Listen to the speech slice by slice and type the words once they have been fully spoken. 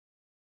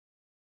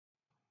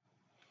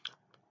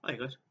Hi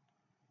guys,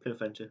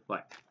 Plymouth.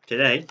 Right,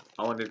 today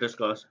I want to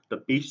discuss the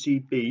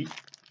BCB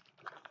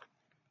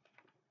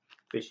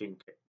fishing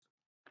kit.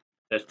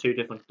 There's two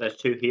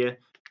here.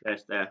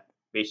 There's the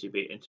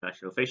BCB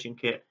International Fishing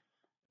Kit,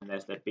 and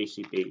there's the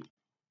BCB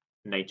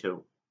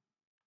NATO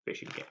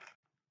fishing kit.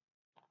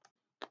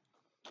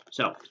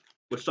 So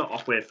we'll start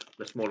off with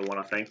the smaller one,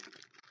 I think,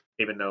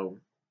 even though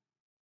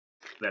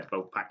they're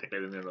both practically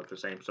the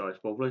same size,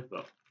 probably.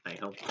 But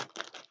anyhow,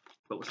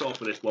 but we'll start off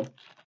with this one.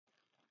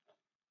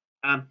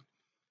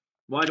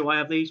 Why do I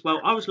have these? Well,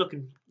 I was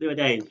looking the other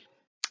day,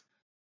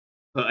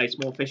 put a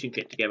small fishing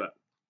kit together,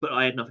 but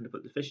I had nothing to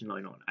put the fishing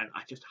line on, and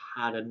I just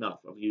had enough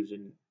of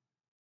using,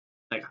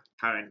 like,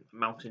 carrying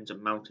mountains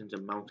and mountains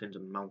and mountains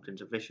and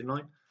mountains of fishing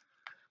line.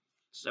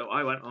 So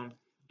I went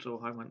to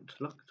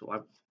look. So I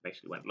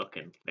basically went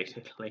looking.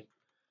 Basically,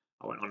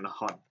 I went on the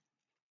hunt,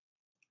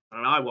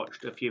 and I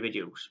watched a few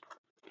videos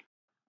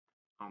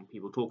on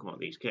people talking about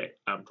these kits.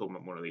 I'm talking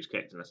about one of these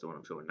kits, and that's the one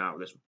I'm showing now.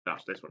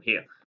 That's this one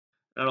here.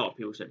 And a lot of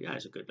people said, yeah,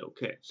 it's a good little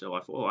kit. So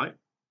I thought, all right,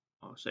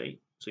 I'll see.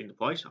 Seen the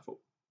price. I thought,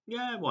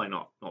 yeah, why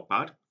not? Not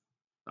bad.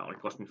 That only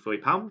cost me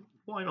 £3.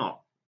 Why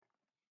not?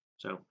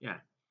 So yeah.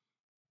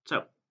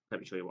 So let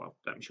me show you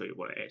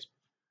what it is.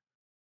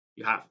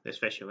 You have this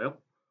fishing reel.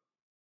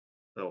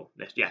 Oh,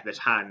 this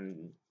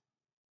hand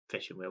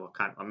fishing reel.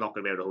 I'm not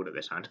going to be able to hold it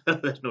this hand.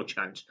 There's no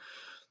chance.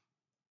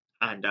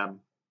 And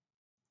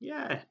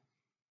yeah,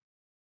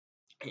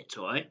 it's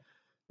alright.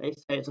 They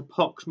say it's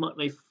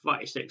approximately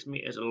 36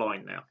 meters of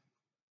line now.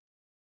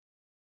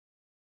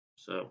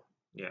 So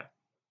yeah,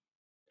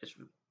 it's.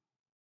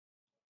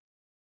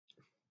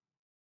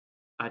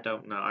 I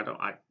don't know. I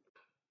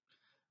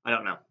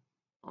don't know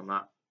on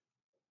that.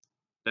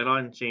 The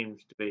line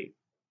seems to be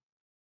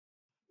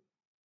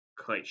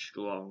quite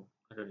strong.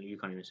 I don't know. You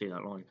can't even see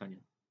that line, can you?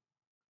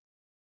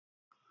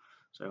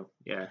 So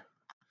yeah.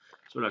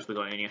 So what else we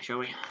got in here, shall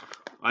we?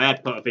 I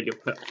had put a video.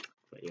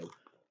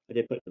 I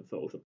did put some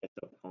photos of this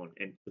up on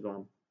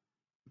Instagram.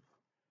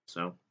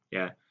 So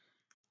yeah,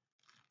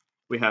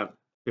 we have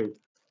two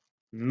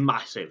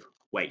massive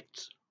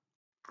weights.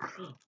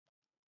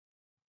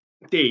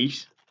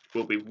 These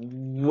will be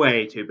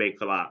way too big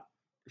for that,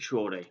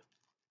 surely.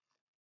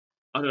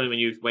 I don't even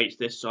use weights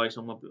this size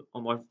when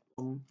I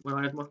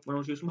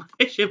was using my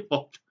fishing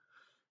rod.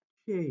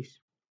 Jeez.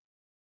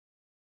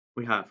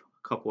 We have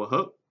a couple of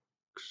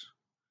hooks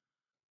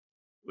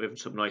with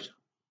some nice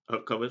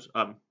hook covers.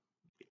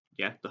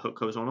 Yeah, the hook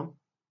covers on them.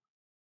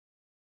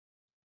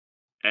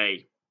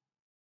 A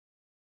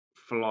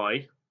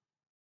fly,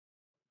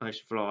 nice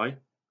fly,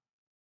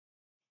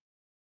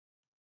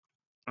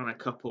 and a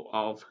couple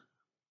of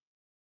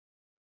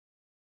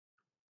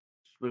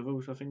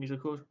swivels, I think these are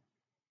called.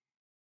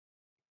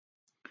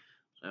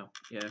 So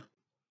yeah.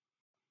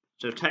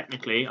 So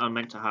technically, I'm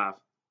meant to have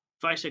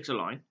 36 a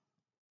line,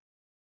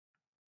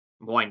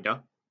 winder,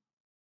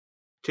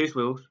 2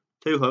 swivels,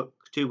 2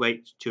 hooks, 2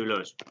 weights, 2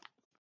 lures.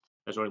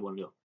 There's only one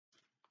lure.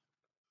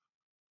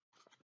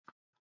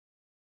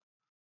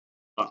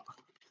 But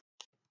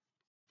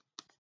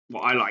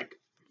what I like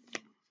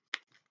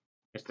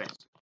is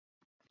this.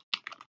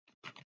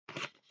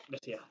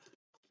 This here.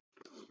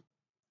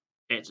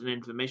 It's an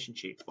information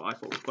sheet, but I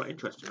thought it was quite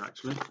interesting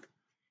actually.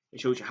 It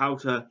shows you how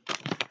to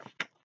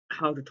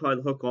tie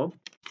the hook on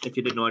if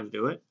you didn't know how to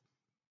do it.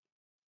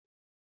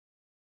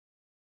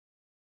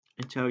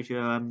 It tells you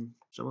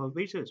some other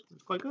pieces.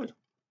 It's quite good.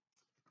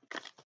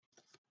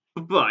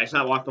 But is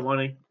that worth the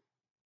money?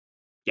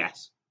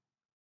 Yes.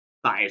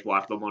 That is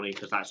worth the money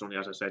because that's only,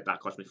 as I said,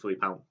 that cost me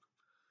 £3.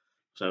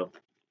 So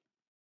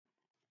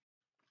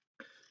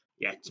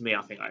yeah, to me,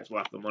 I think that is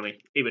worth the money,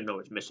 even though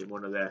it's missing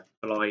one of their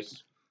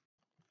flies,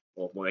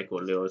 or what they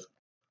call lures.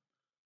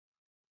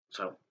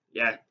 So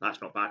yeah,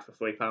 that's not bad for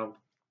 £3.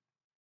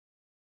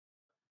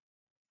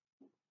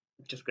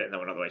 Just getting that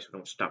one out of the way so I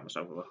don't stab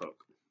myself with a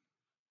hook.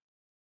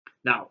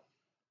 Now,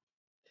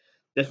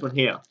 this one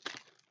here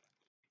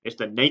is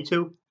the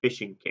NATO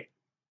fishing kit.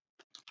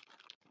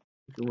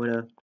 If you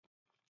wanna,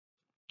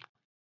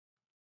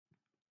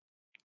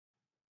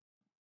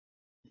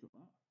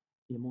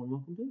 you're more than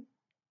welcome to.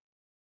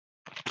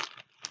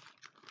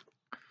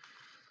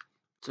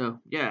 So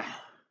yeah,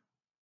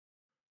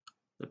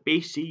 the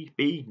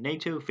BCB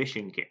NATO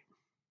fishing kit.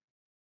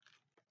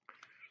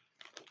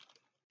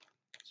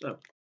 So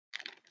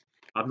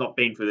I've not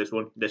been through this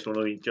one. This one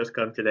only just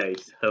come today.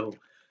 So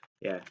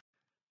yeah,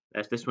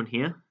 there's this one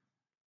here.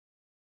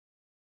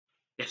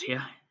 This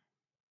here.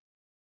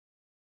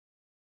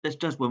 This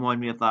does remind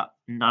me of that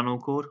nano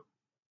cord.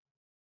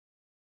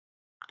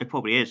 It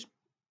probably is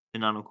the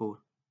nano cord.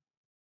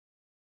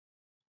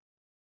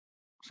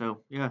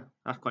 So yeah,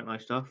 that's quite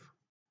nice stuff.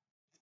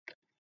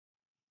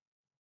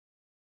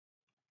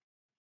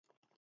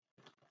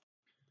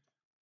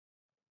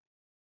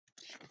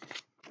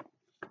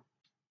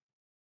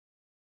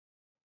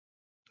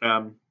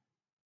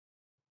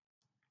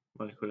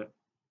 What do you call it?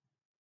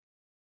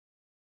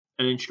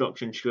 An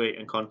instruction sheet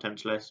and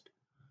contents list.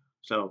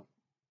 So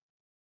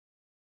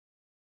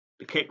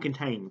the kit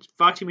contains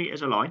 30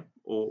 meters of line,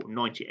 or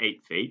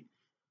 98 feet,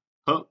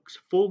 hooks,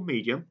 4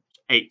 medium,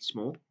 8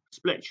 small,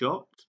 split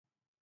shot,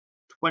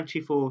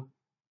 24,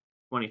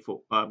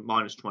 24,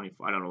 minus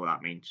 24, I don't know what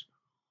that means,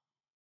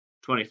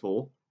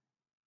 24,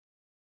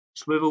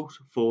 swivels,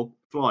 4,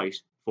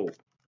 flies, 4.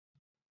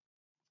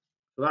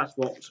 So that's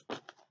what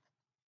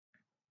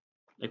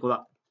they call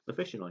that the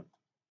fishing line.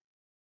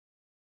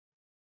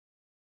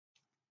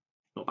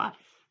 Not bad.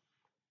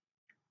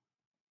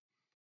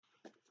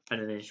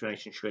 And an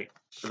installation sheet.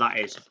 So that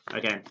is,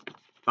 again,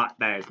 that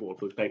there is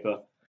waterproof paper.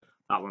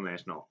 That one there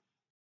is not.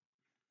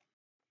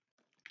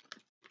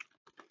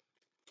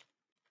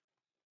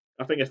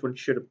 I think this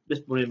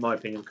one in my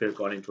opinion could have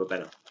gone into a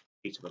better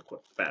piece of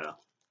better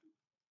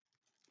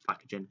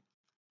packaging.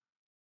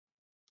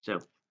 So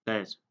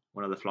there's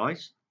one of the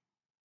flies.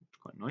 It's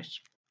quite nice.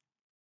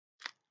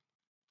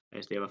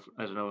 There's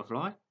another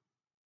fly.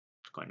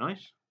 It's quite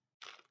nice.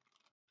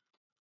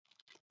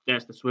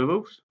 There's the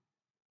swivels.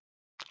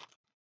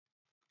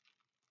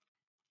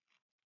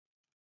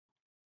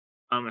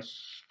 Oh,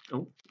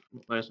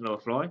 there's another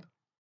fly.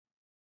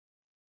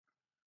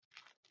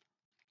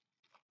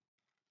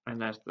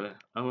 And there's the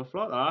other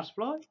fly, the last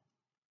fly.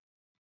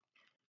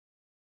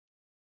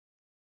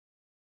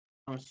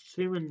 I'm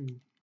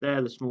assuming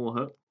they're the small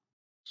hooks.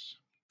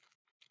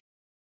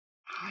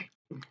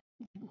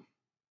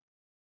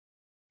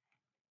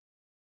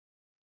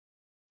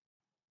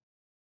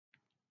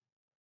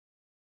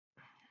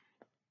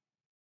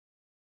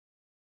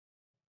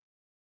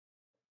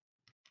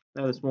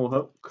 They're the small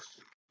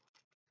hooks.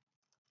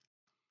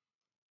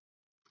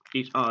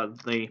 These are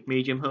the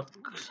medium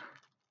hooks.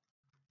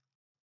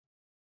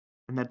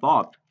 And they're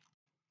barbed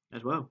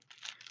as well.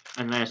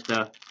 And there's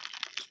the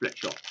split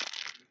shot.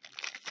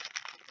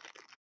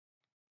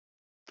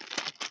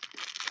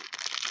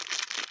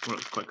 Well,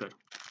 looks quite good.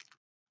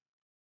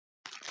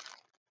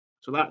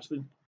 So that's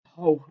the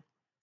whole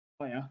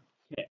fire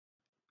kit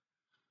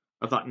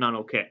of that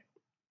nano kit.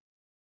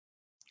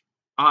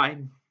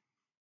 I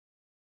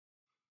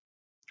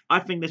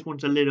think this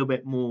one's a little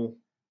bit more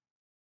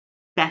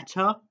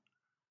better,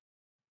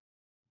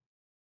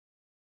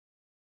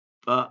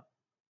 but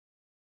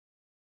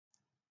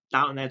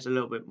down there's a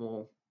little bit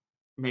more,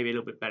 maybe a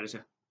little bit better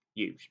to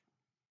use.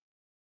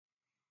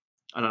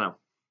 I don't know.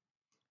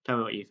 Tell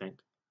me what you think.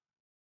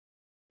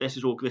 This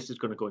is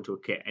going to go into a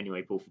kit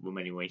anyway, both of them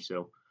anyway.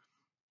 So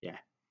yeah,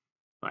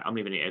 right, I'm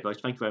leaving it here, guys.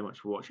 Thank you very much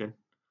for watching.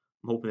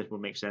 I'm hoping this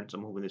one makes sense.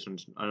 I'm hoping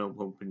I'm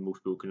hoping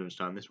most people can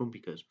understand this one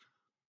because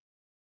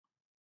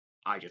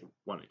I just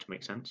want it to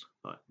make sense,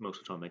 but most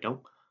of the time they don't.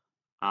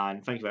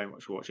 And thank you very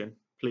much for watching.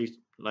 Please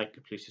like,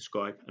 please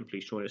subscribe, and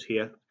please join us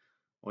here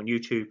on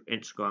YouTube,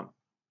 Instagram,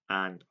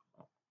 and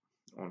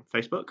on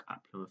Facebook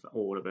at Plymouth,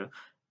 or whatever,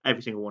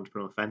 every single one to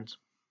Plymouth Fenns.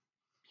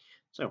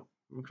 So,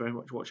 thank you very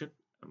much for watching,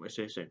 and we'll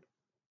see you soon.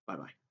 Bye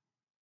bye.